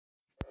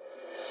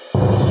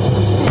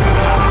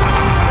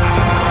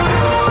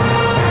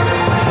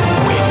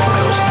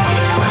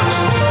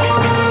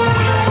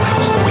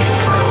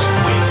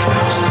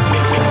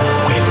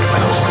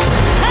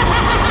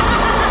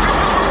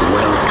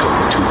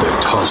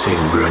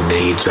Tossing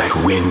Grenades at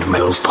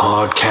Windmills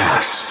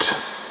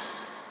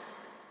podcast.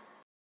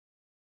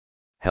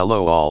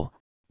 Hello all,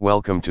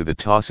 welcome to the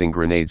Tossing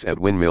Grenades at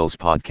Windmills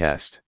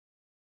podcast.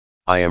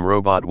 I am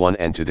Robot One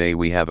and today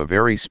we have a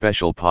very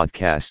special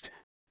podcast,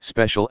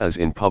 special as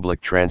in public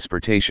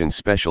transportation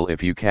special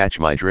if you catch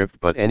my drift,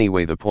 but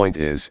anyway the point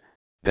is,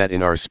 that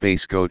in our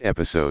Spacegoat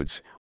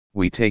episodes,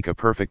 we take a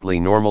perfectly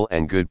normal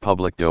and good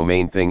public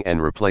domain thing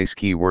and replace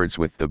keywords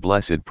with the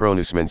blessed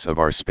pronouncements of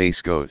our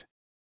Spacegoat.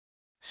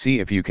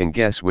 See if you can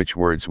guess which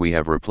words we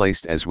have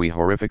replaced as we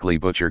horrifically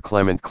butcher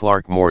Clement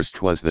Clark Moore's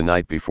 "'Twas the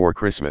Night Before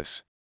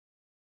Christmas."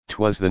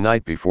 'Twas the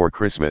night before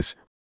Christmas,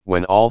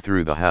 when all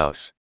through the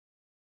house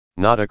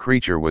not a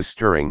creature was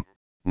stirring,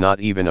 not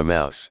even a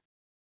mouse.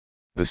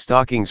 The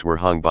stockings were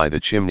hung by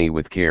the chimney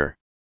with care,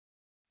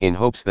 in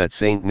hopes that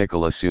Saint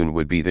Nicholas soon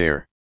would be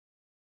there.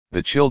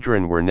 The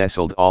children were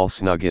nestled all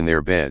snug in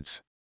their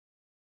beds,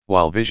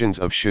 while visions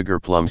of sugar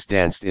plums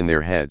danced in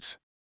their heads.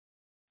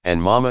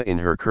 And Mama in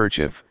her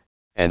kerchief,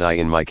 and I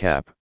in my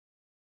cap,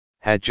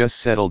 had just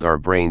settled our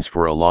brains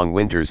for a long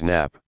winter's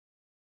nap,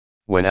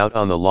 when out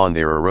on the lawn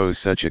there arose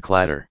such a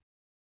clatter.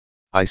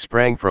 I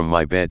sprang from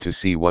my bed to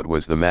see what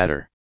was the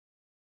matter.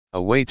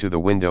 Away to the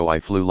window I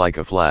flew like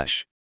a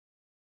flash,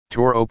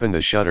 tore open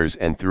the shutters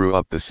and threw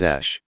up the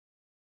sash.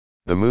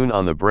 The moon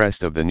on the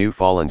breast of the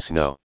new-fallen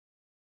snow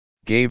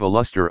gave a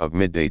luster of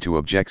midday to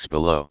objects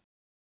below,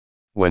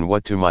 when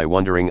what to my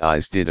wondering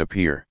eyes did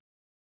appear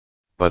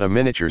but a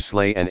miniature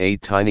sleigh and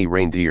 8 tiny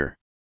reindeer,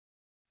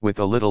 with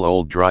a little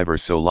old driver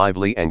so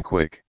lively and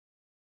quick,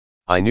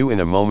 I knew in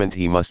a moment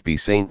he must be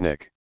Saint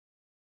Nick.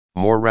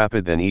 More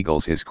rapid than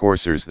eagles his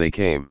coursers they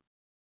came,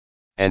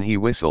 and he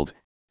whistled,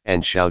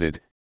 and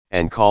shouted,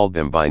 and called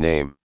them by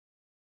name.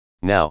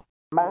 Now,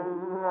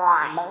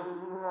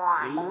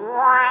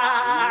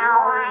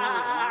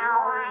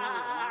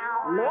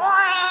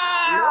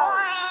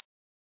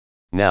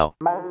 now,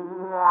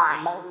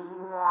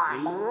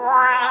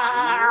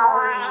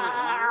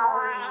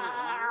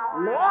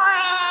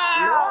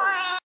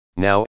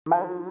 now,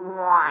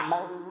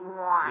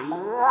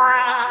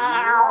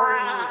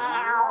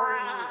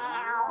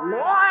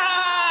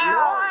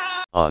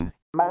 on,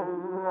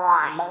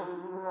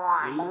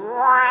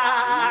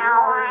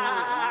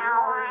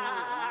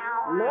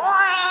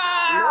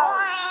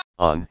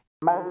 on,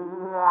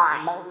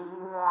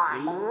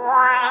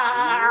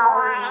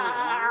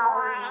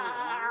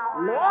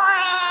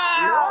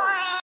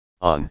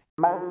 on,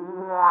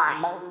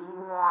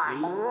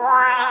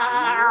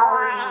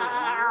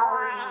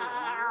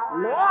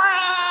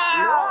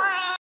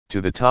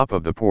 to the top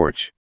of the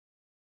porch,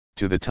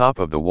 to the top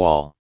of the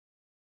wall.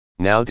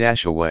 Now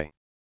dash away,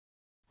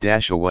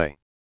 dash away,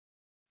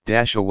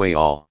 dash away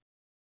all,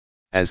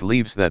 as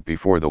leaves that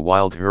before the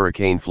wild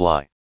hurricane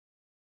fly,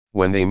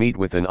 when they meet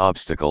with an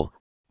obstacle,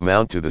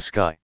 mount to the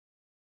sky.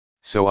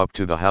 So up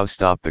to the house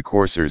top the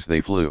coursers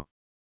they flew,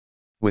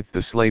 with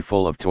the sleigh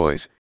full of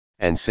toys,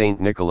 and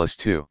Saint Nicholas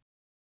too.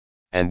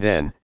 And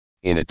then,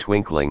 in a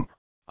twinkling,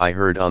 I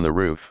heard on the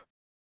roof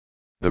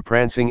the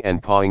prancing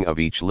and pawing of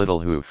each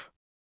little hoof.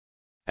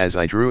 As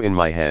I drew in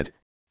my head,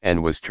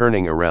 and was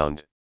turning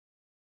around,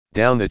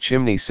 down the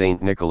chimney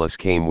Saint Nicholas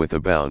came with a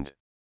bound.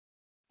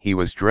 He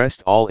was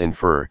dressed all in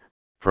fur,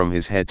 from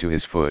his head to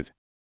his foot,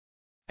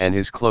 and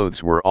his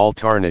clothes were all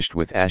tarnished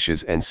with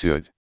ashes and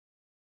soot.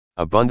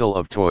 A bundle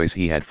of toys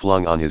he had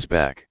flung on his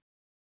back,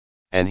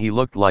 and he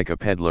looked like a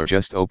peddler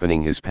just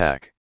opening his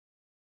pack.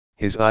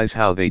 His eyes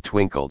how they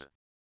twinkled,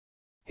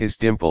 his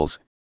dimples,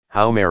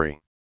 how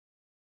merry.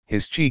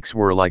 His cheeks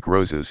were like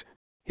roses,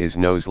 his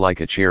nose like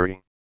a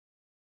cherry.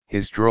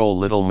 His droll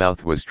little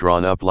mouth was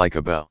drawn up like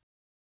a bow,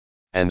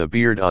 and the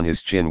beard on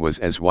his chin was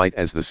as white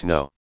as the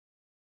snow.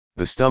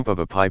 The stump of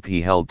a pipe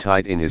he held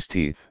tight in his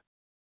teeth,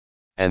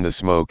 and the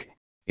smoke,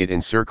 it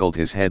encircled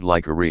his head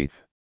like a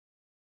wreath.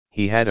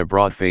 He had a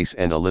broad face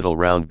and a little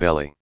round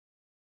belly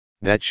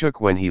that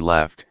shook when he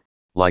laughed,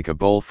 like a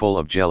bowl full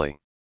of jelly.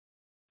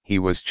 He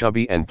was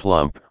chubby and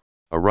plump,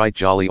 a right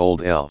jolly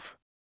old elf,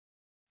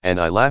 and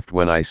I laughed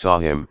when I saw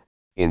him,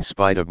 in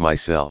spite of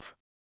myself.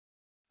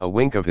 A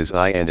wink of his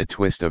eye and a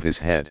twist of his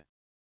head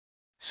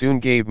soon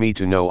gave me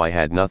to know I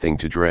had nothing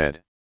to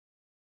dread.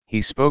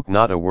 He spoke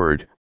not a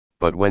word,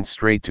 but went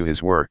straight to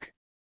his work,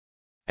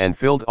 and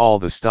filled all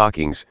the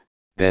stockings,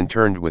 then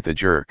turned with a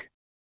jerk,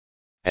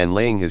 and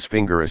laying his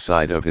finger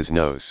aside of his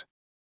nose,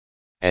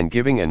 and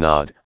giving a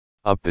nod,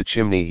 up the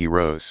chimney he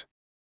rose.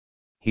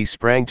 He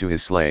sprang to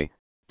his sleigh,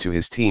 to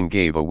his team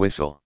gave a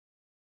whistle,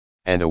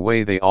 and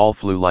away they all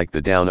flew like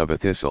the down of a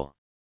thistle.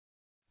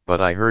 But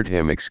I heard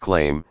him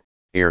exclaim,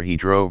 ere he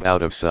drove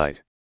out of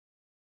sight,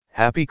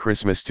 "Happy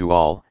Christmas to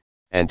all,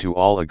 and to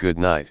all a good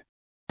night."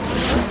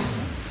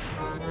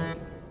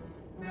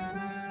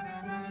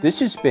 This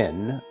has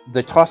been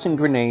the Tossing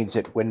Grenades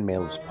at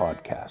Windmills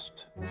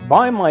podcast.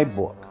 Buy my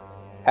book,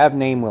 Have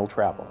Name Will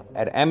Travel,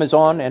 at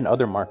Amazon and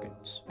other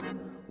markets.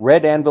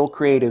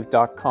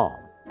 RedAnvilCreative.com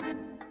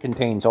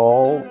contains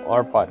all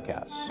our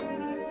podcasts.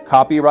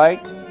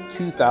 Copyright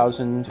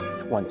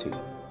 2020.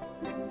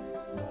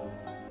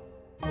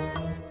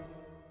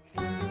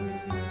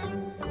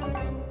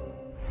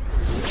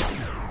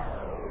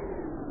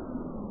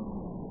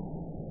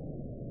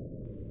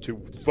 to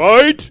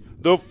fight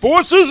the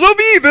forces of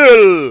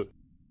evil!